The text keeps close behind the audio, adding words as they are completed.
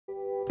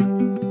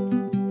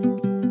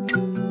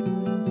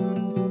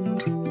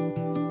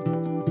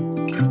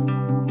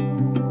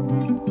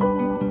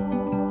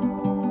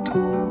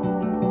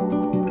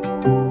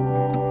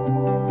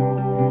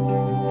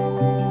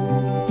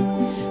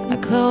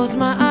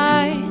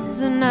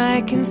stars and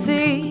I can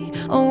see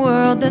a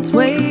world that's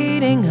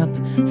waiting up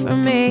for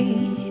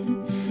me,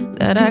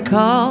 that I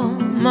call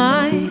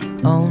my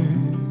own.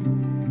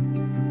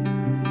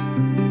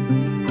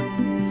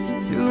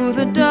 Through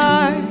the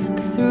dark,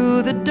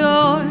 through the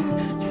door,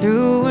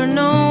 through where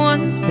no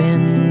one's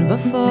been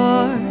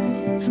before,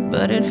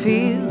 but it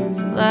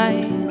feels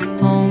like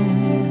home.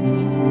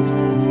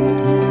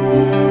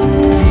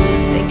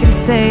 They can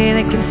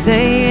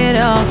say it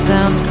all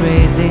sounds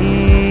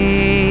crazy.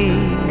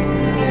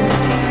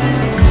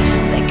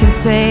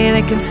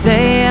 They can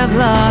say I've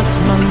lost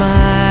my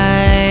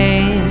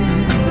mind.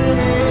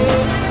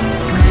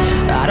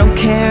 I don't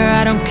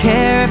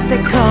care if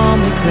they call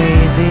me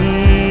crazy.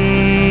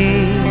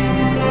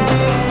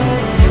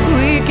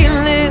 We can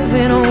live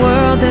in a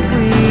world that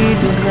we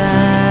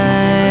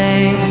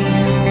design.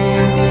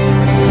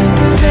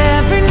 'Cause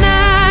every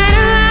night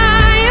I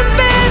lie in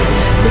bed,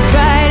 the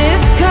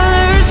brightest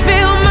colors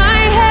fill my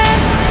head.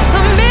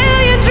 A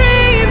million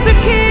dreams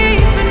are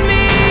keeping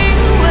me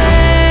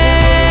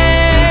awake.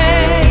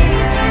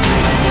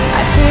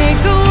 I think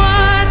of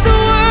what the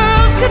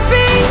world could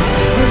be,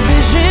 a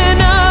vision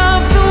of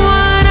the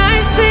one I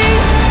see.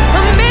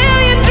 A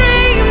million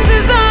dreams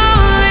is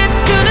all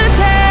it's gonna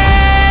take.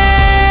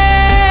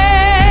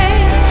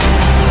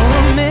 Oh,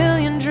 a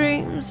million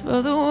dreams for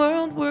the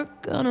world we're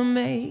gonna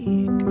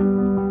make.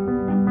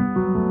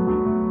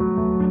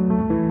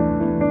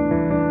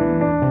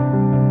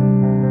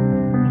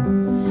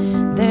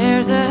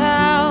 There's a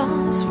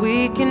house we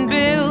can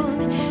build.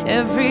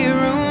 Every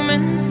room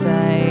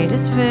inside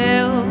is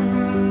filled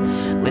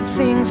with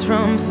things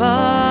from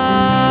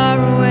far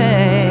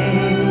away.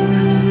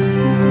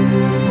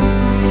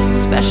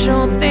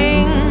 Special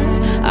things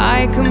I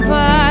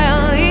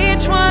compile,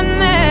 each one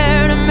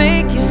there to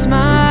make you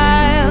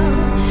smile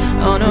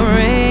on a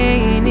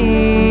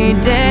rainy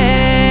day.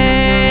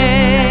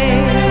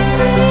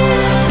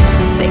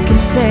 They can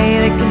say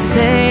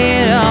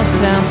it all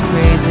sounds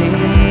crazy.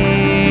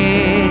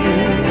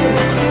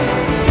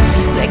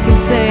 They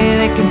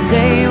can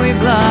say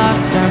we've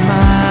lost our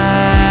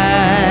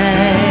minds.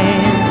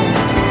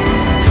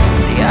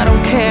 See, I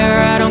don't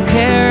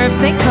care if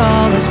they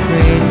call us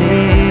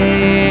crazy.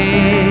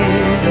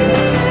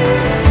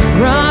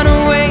 Run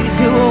away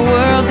to a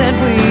world that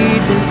we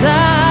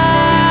design.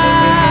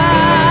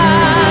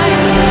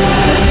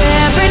 'Cause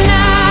every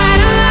night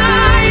I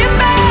lie in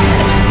bed,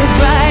 the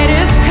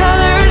brightest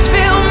colors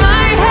fill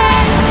my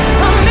head.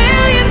 A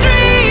million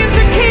dreams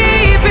are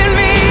keeping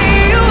me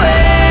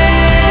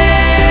awake.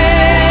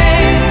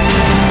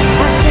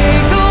 I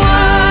think of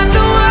what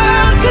the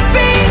world could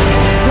be,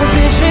 a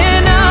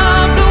vision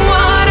of the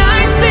one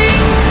I see.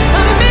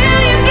 A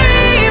million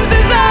dreams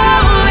is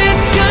all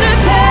it's gonna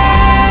take.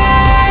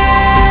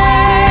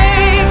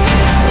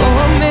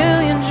 Oh, a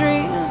million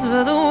dreams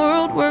for the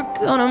world we're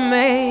gonna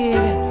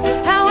make.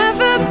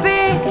 However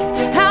big,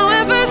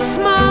 however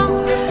small,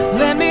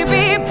 let me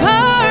be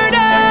part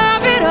of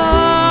it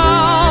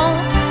all.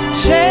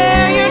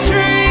 Share your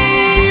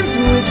dreams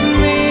with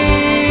me.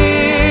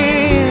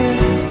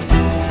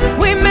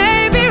 We may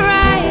be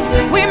right,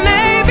 we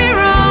may be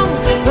wrong,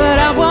 but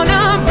I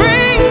wanna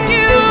bring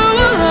you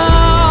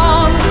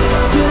along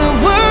to the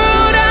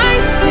world I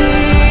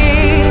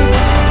see,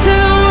 to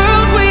the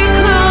world we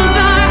close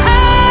our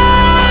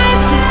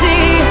eyes to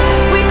see.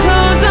 We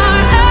close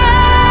our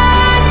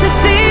eyes to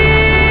see.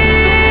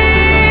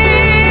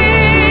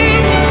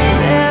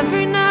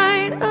 Every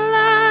night I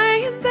lie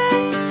in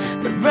bed,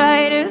 the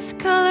brightest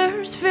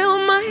colors fill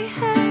my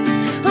head.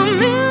 A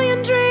million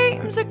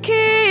dreams are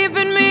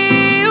keeping me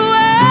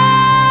awake.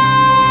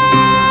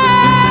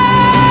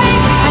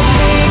 I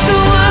think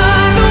of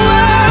what the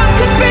world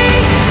could be,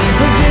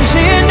 a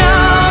vision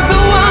of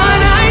the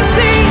one I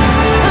see.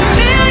 A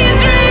million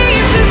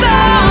dreams is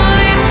all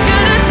it's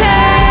gonna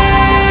take.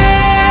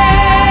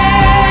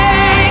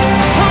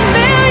 A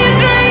million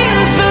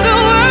dreams for the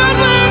world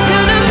we're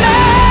gonna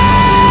make.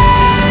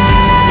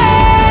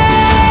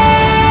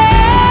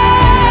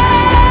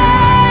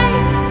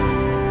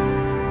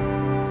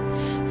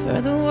 For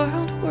the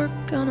world we're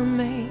gonna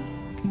make.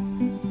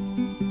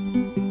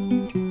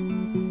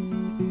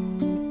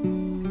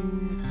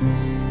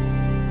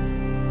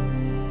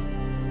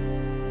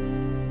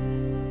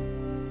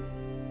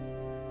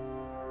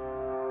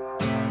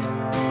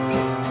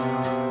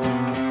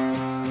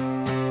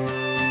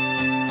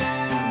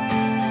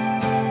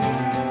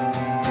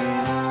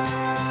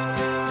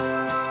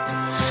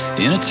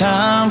 In a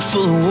time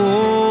full of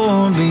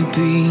war, be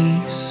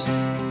peace.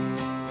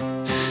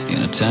 In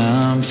a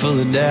time full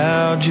of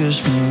doubt, just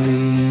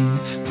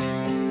believe.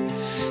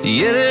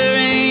 Yeah, there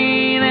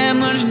ain't that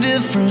much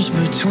difference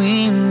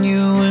between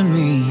you and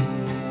me.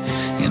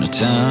 In a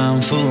time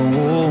full of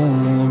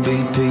war, be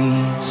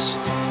peace.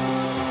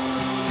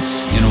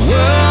 In a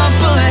world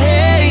full of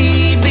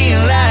hate, be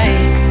a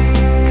light.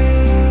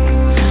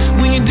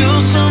 When you do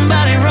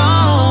somebody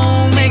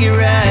wrong, make it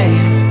right.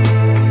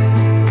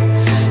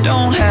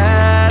 Don't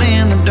hide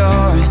in the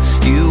dark,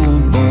 you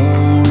were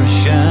born to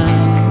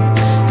shine.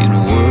 In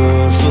a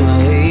world full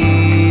of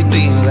hate,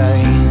 be a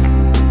light.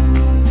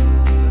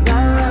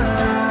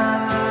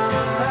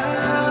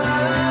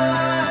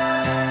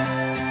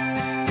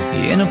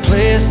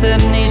 yes,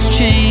 that needs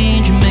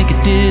change and make a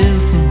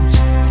difference.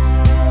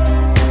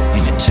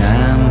 In a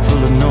time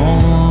full of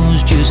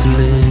noise, just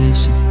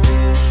listen.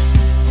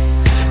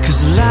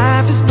 'Cause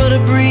life is but a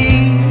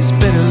breeze,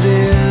 better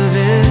live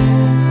it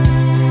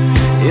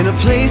in a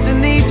place that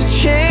needs to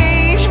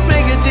change,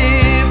 make a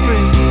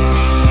difference.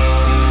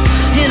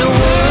 In a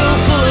world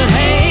full of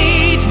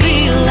hate, be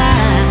a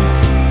light.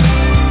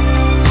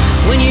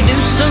 When you do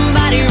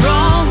somebody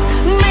wrong,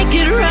 make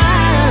it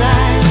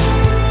right.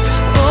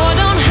 Oh,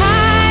 don't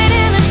hide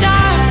in the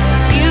dark,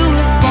 you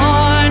were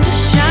born to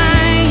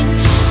shine.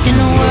 In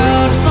a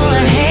world full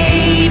of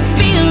hate,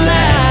 be a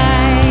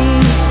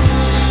light.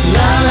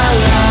 La la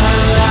la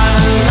la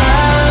la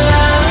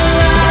la la.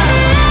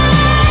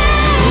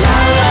 La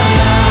la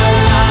la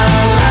la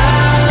la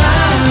la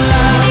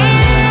la.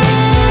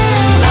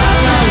 La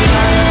la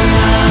la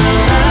la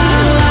la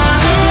la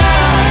la.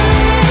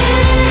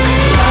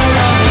 La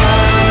la la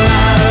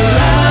la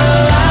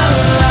la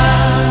la.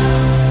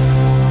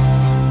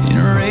 In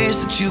a race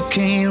that you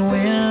can't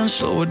win,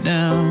 slow it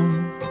down.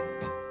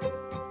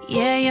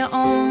 Yeah, you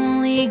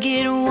only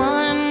get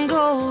one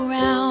go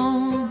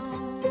round.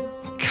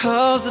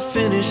 'Cause the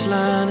finish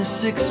line is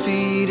 6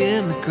 feet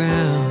in the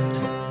ground.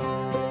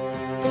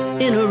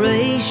 In a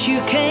race you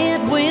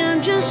can't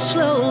win, just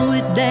slow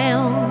it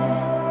down.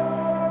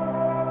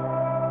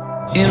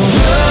 In a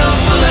world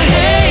full of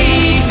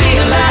hate, be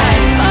a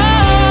light.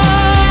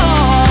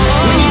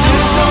 When you do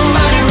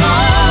somebody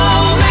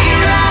wrong, make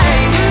it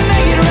right.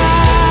 Make it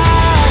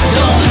right.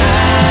 Don't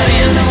hide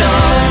in the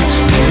dark,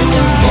 you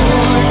were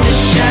born to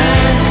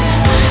shine.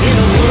 In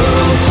a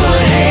world full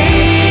of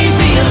hate,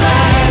 be a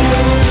light.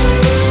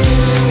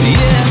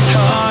 Yeah, it's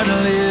hard to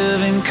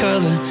live in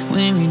color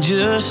when you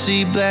just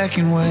see black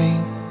and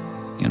white.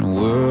 In a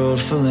world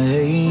full of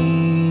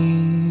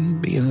hate,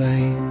 be a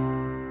light.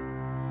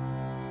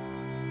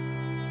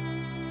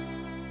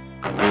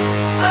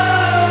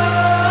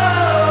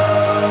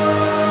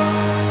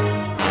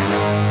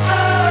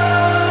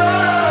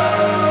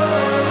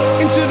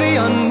 Into the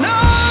unknown,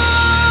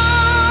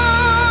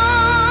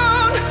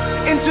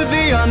 into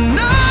the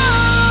unknown,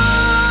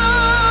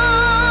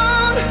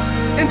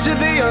 into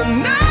the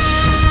unknown.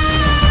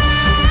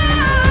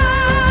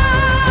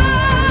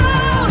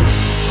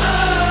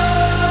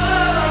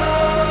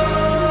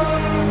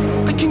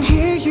 I can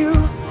hear you,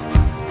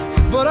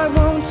 but I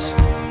won't.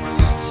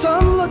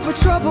 Some look for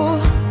trouble,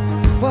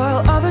 while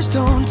others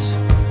don't.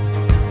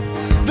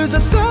 There's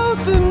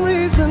 1,000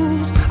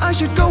 reasons I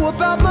should go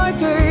about my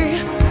day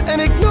and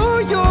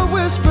ignore your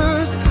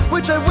whispers,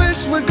 which I wish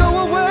would go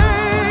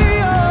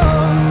away.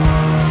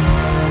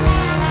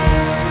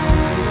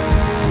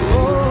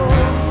 Oh.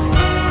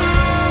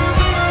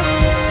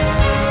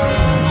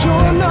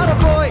 You're not a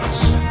voice,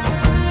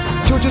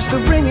 you're just a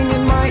ringing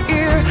in my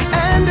ear.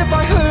 And if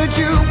I heard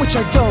you, which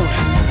I don't,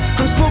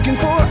 I'm spoken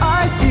for,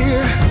 I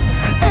fear.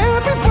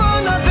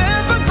 Everyone I've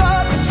ever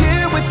loved is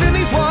here within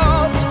these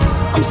walls.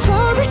 I'm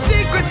sorry,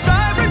 secret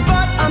siren,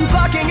 but I'm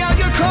blocking out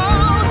your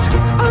calls.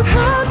 I've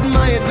had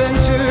my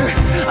adventure,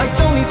 I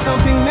don't need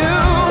something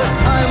new.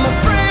 I'm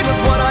afraid of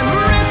what I'm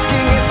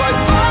risking if I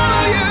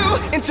follow you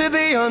into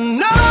the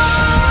unknown,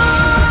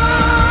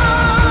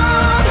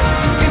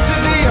 into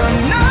the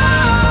unknown,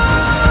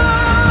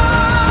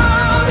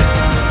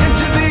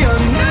 into the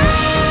unknown.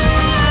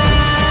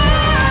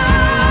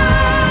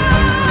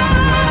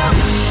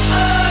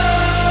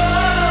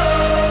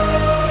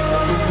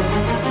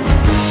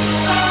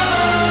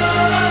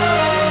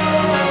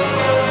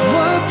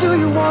 What do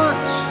you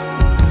want?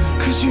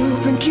 'Cause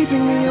you've been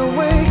keeping me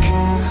awake.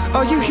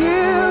 Are you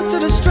here to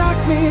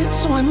distract me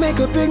so I make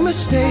a big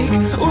mistake?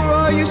 Or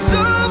are you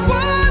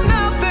someone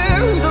out there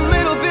who's a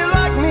little bit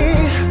like me,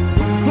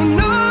 who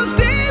knows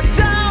deep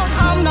down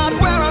I'm not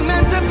where I'm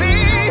meant to be?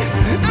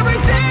 Every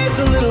day's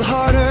a little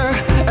harder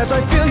as I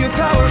feel your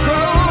power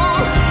grow.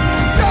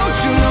 Don't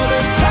you know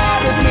there's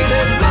part of me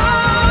that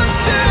longs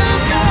to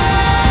go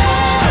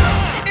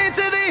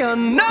into the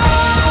unknown,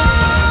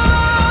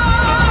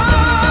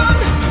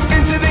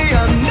 into the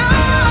unknown,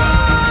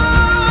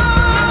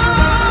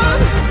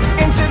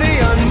 into the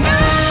unknown.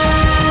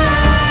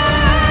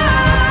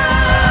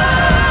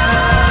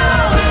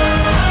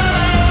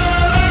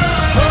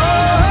 Oh,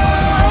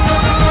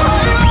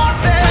 are you out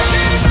there?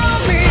 Can you know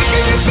me?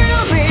 Can you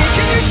feel me?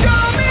 Can you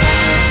show me?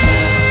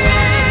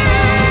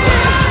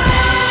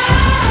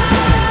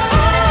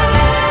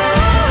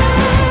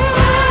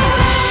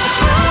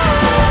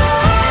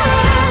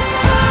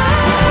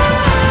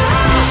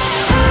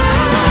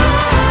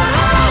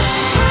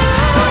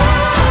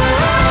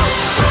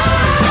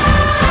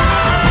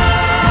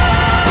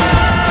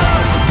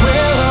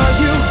 Where are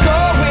you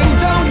going?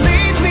 Don't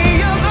leave me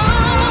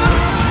alone.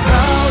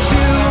 How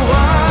do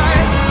I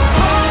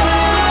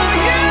follow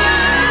you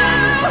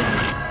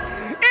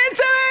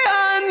into the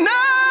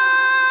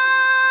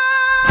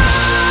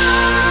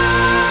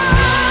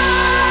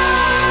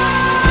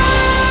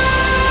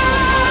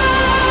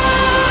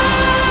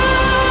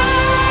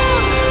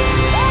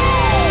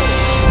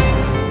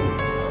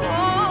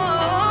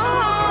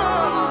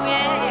Ooh,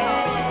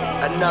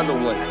 yeah. Another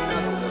one.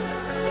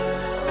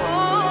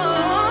 Ooh.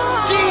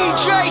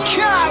 DJ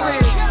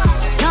Khaled.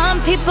 Some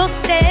people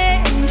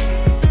stand,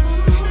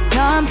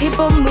 some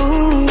people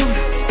move.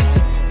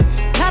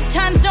 Tough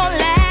times don't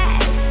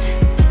last,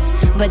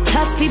 but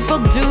tough people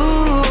do.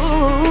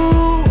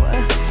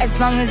 As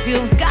long as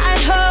you've got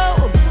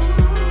hope,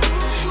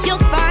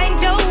 you'll find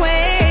your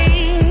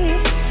way.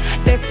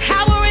 There's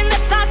power in the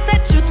thoughts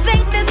that you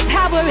think. There's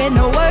power in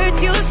the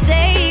words you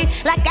say.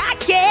 Like I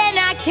can,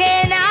 I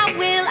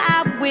will,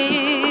 I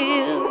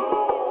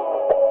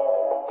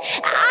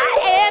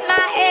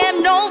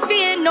am, no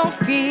fear, no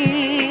fear.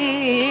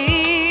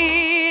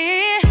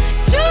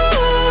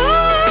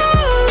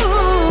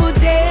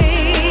 Today,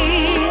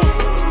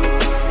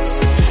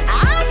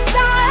 I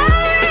saw a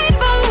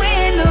rainbow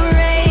in the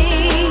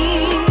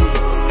rain.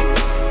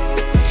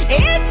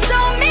 It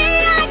told me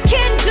I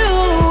can do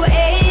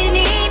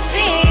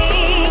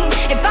anything.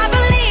 If I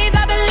believe,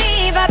 I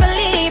believe, I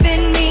believe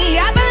in me.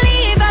 I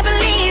believe, I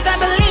believe, I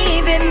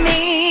believe in me.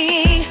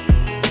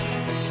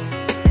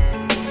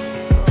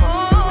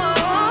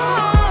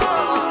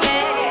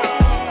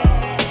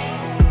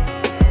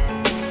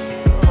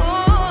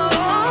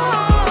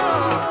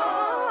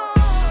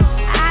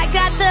 I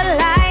got the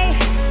light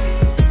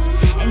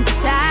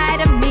inside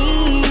of me,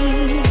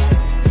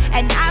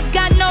 and I've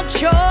got no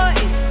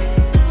choice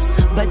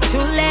but to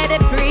let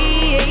it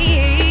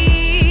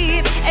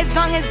breathe. As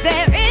long as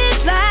there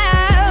is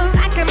love,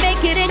 I can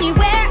make it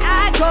anywhere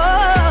I go.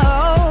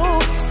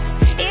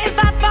 If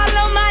I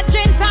follow my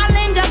dreams, I'll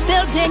end up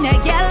building a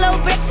yellow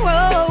brick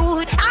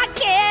road. I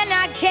can,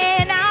 I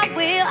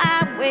will,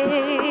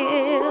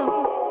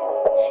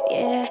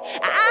 yeah.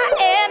 I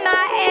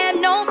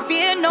am, no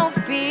fear, no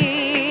fear.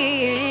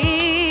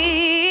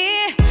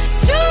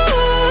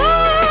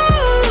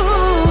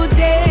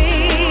 Today,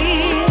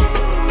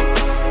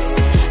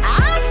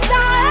 I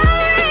saw a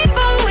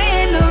rainbow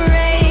in the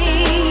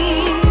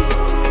rain.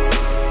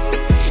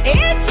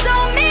 It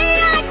told me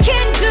I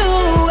can do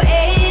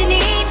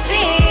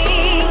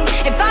anything.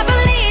 If I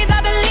believe,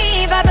 I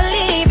believe, I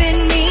believe in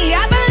me.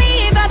 I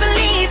believe, I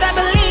believe, I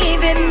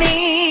believe in me.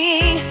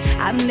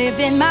 I'm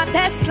living my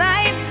best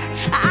life.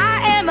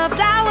 I am a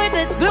flower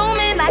that's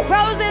blooming like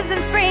roses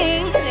in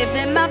spring.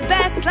 Living my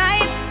best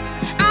life.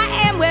 I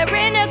am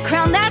wearing a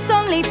crown that's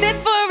only fit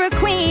for a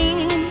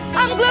queen.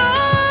 I'm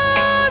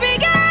glorious,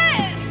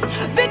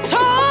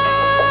 victorious,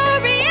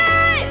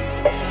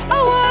 a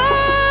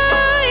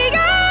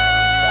warrior.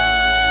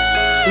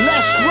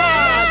 Let's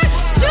ride.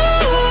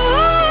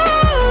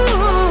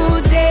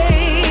 Today,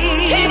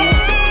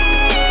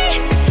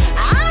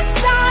 I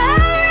saw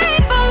a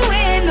rainbow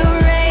in the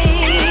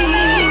rain.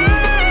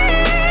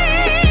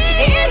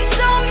 It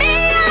told me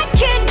I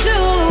can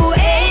do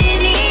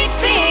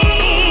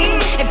anything.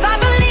 If I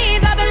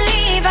believe, I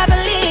believe, I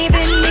believe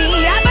in me.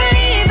 I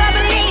believe, I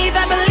believe,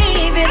 I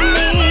believe in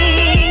me.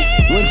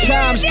 When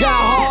times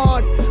got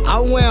hard, I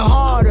went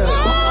harder.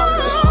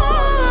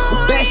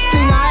 Best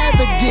thing I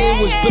ever did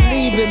was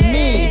believe in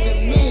me.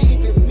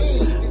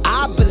 I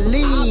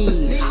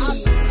believe.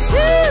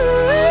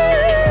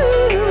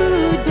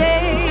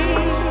 Today,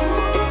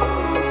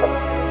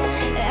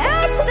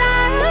 I saw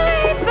a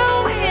rainbow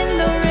in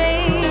the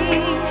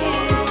rain.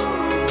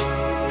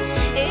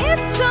 It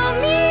told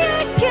me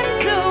I can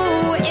do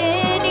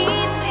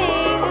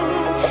anything.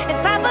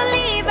 If I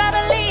believe, I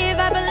believe,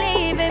 I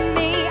believe in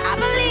me. I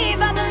believe,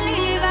 I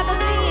believe, I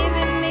believe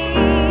in me.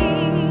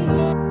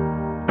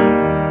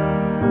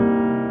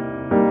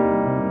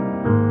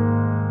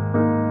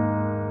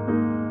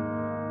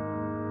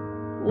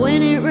 When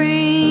it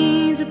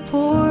rains, it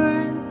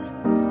pours,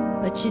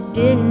 but you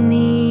didn't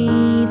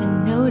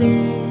even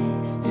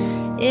notice.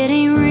 It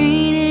ain't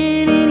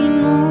raining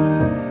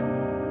anymore.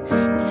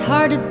 It's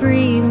hard to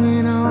breathe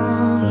when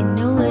all you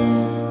know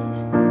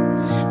is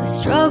the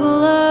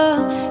struggle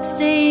of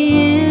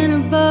staying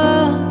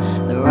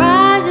above the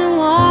rising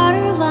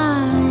water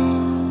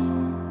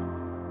line.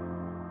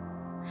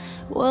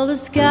 Well, the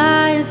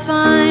sky is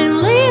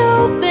finally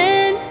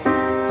open.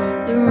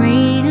 The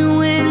rain and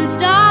wind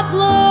stop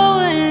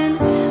blowing,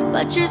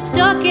 but you're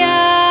stuck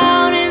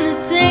out in the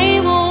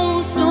same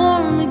old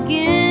storm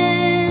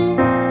again.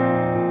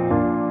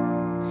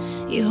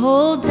 You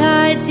hold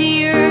tight to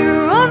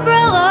your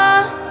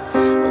umbrella.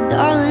 Well,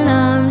 darling,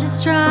 I'm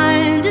just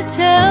trying to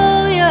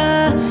tell you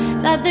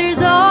that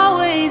there's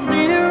always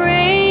been a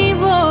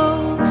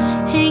rainbow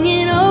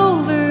hanging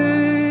over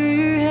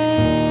your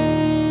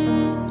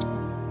head.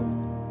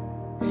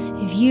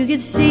 If you could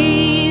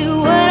see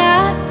what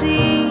I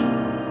see,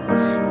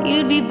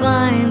 you'd be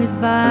blinded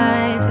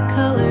by the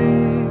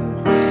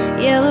colors,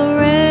 yellow,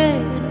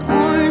 red, and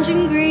orange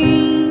and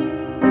green,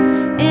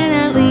 and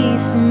at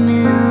least a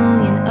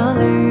million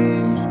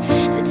others.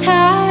 So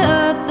tie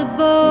up the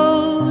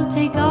bow,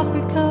 take off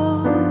your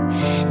coat,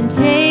 and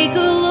take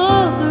a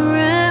look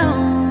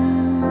around.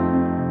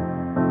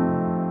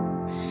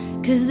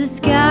 'Cause the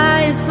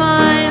sky is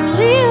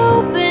finally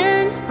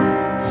open.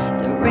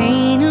 The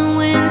rain and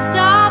wind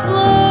stop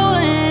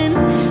blowing,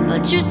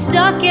 but you're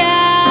stuck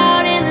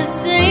out in the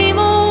same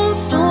old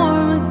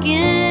storm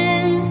again.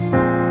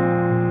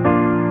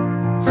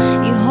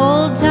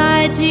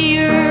 to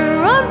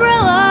your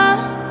umbrella.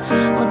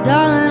 Well,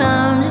 darling,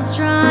 I'm just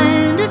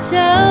trying to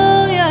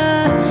tell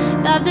ya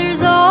that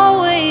there's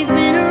always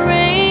been a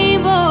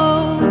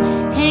rainbow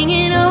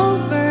hanging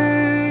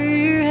over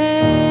your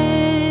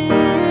head.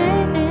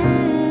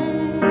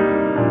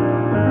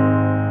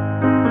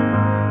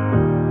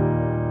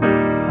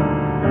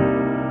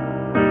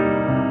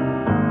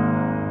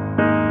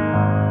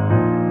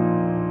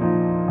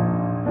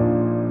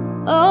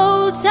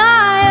 Oh,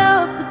 tie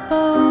up the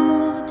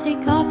bow,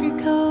 take off your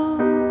coat,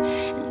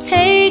 and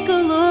take a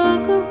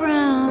look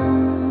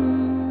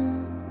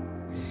around.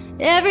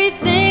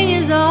 Everything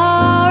is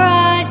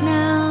alright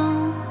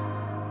now,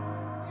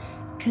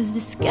 'cause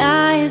the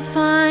sky has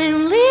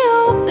finally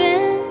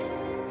opened.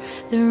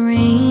 The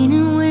rain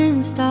and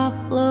wind stop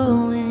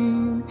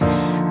blowing,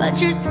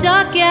 but you're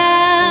stuck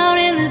out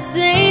in the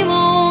same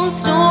old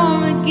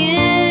storm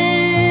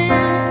again.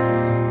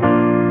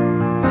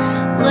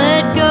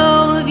 Let go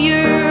of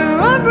your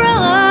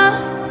umbrella,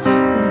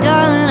 'cause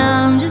darling,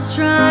 I'm just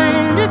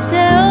trying to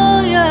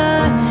tell ya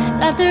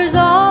that there's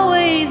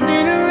always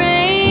been a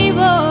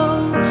rainbow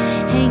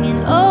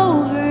hanging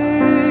over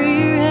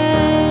your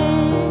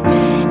head.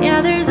 Yeah,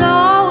 there's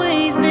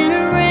always been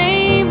a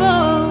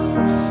rainbow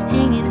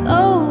hanging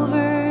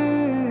over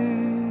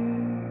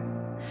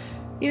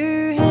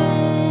your head.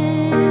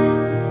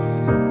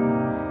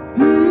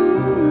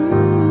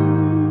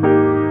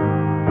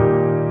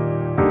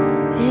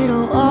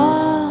 It'll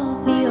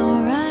all be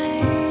alright.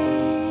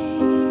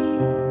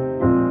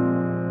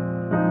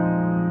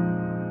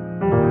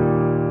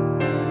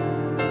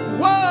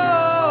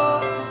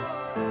 Whoa,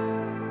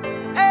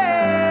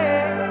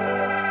 hey,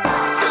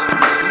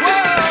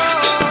 whoa.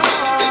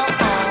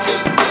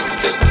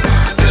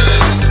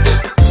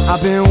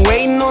 I've been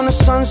waiting on the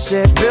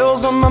sunset,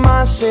 bills on my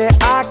mindset.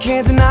 I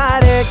can't deny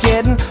it,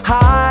 getting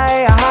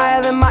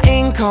higher than my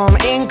income.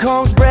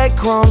 Income's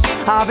breadcrumbs.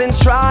 I've been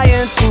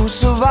trying to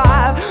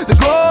survive. The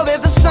glow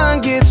that the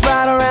sun gets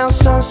right around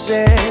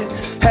sunset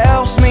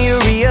helps me to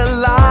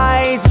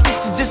realize that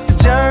this is just a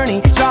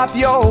journey. Drop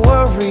your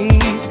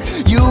worries,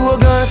 you are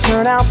gonna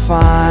turn out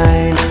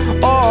fine.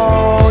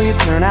 Oh, you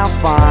turn out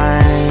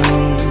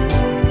fine.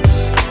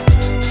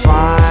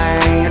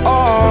 Fine,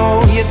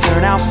 oh, you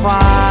turn out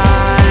fine.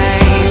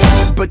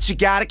 But you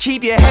gotta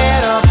keep your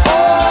head up,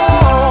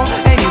 oh,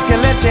 and you can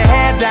let your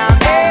head down,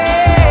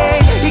 hey.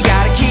 You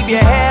gotta keep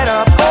your head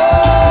up,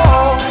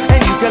 oh,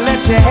 and you can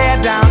let your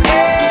head down,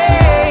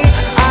 hey.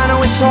 I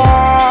know it's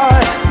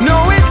hard,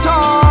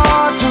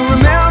 to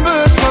remember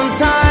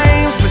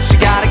sometimes, but you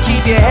gotta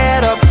keep your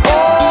head up,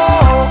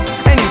 oh,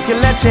 and you can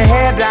let your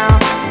head down,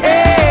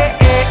 hey,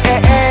 hey,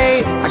 hey,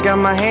 hey. I got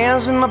my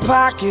hands in my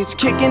pockets,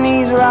 kicking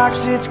these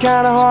rocks. It's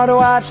kinda hard to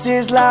watch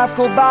this life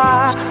go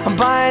by. I'm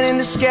buying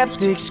into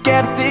skeptics,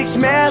 skeptics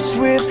mess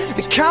with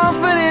the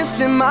confidence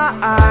in my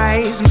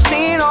eyes. I'm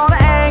seeing all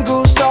the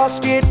angles, thoughts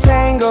get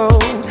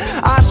tangled.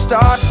 I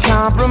start to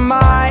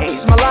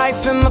compromise my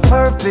life and my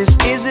purpose.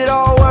 Is it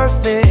all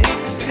worth it?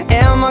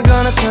 Am I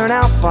gonna turn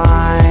out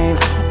fine?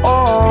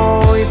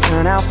 Oh, you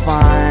turn out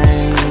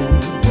fine.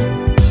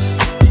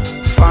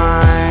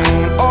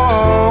 Fine,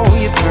 oh,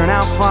 you turn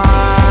out fine.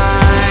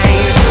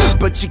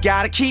 But you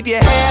gotta keep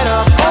your head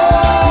up,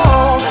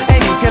 oh,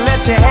 and you can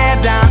let your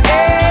head down,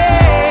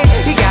 hey.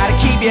 You gotta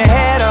keep your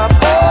head up,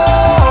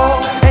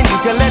 oh, and you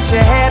can let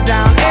your head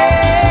down,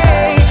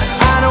 hey.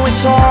 I know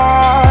it's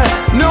hard,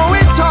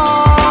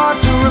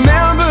 to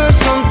remember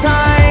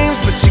sometimes,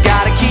 but you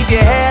gotta keep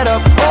your head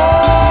up,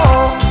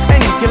 oh,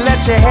 and you can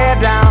let your head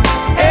down,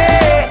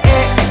 hey,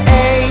 hey,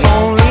 hey.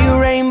 Only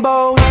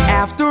rainbows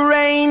after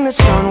rain, the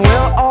sun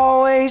will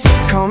always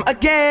come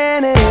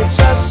again, and it's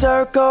a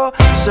circle,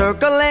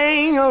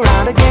 circling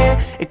around again.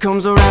 It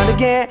comes around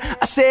again.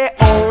 I say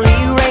only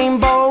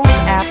rainbows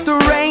after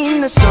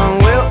rain, the sun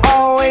will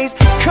always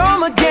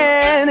come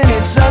again, and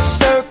it's a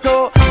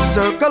circle,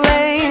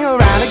 circling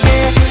around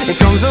again. It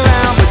comes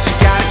around, but you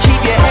gotta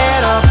keep your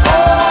head up,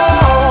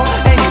 oh,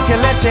 and you can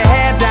let your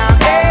head down,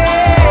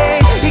 hey.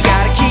 You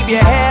gotta keep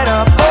your head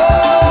up,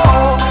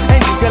 oh,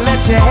 and you can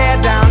let your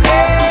head down,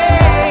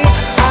 hey.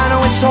 I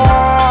know it's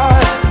hard,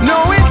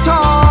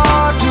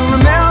 to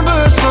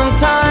remember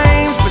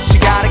sometimes, but you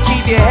gotta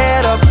keep your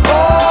head up,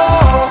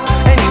 oh,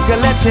 and you can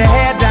let your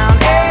head down.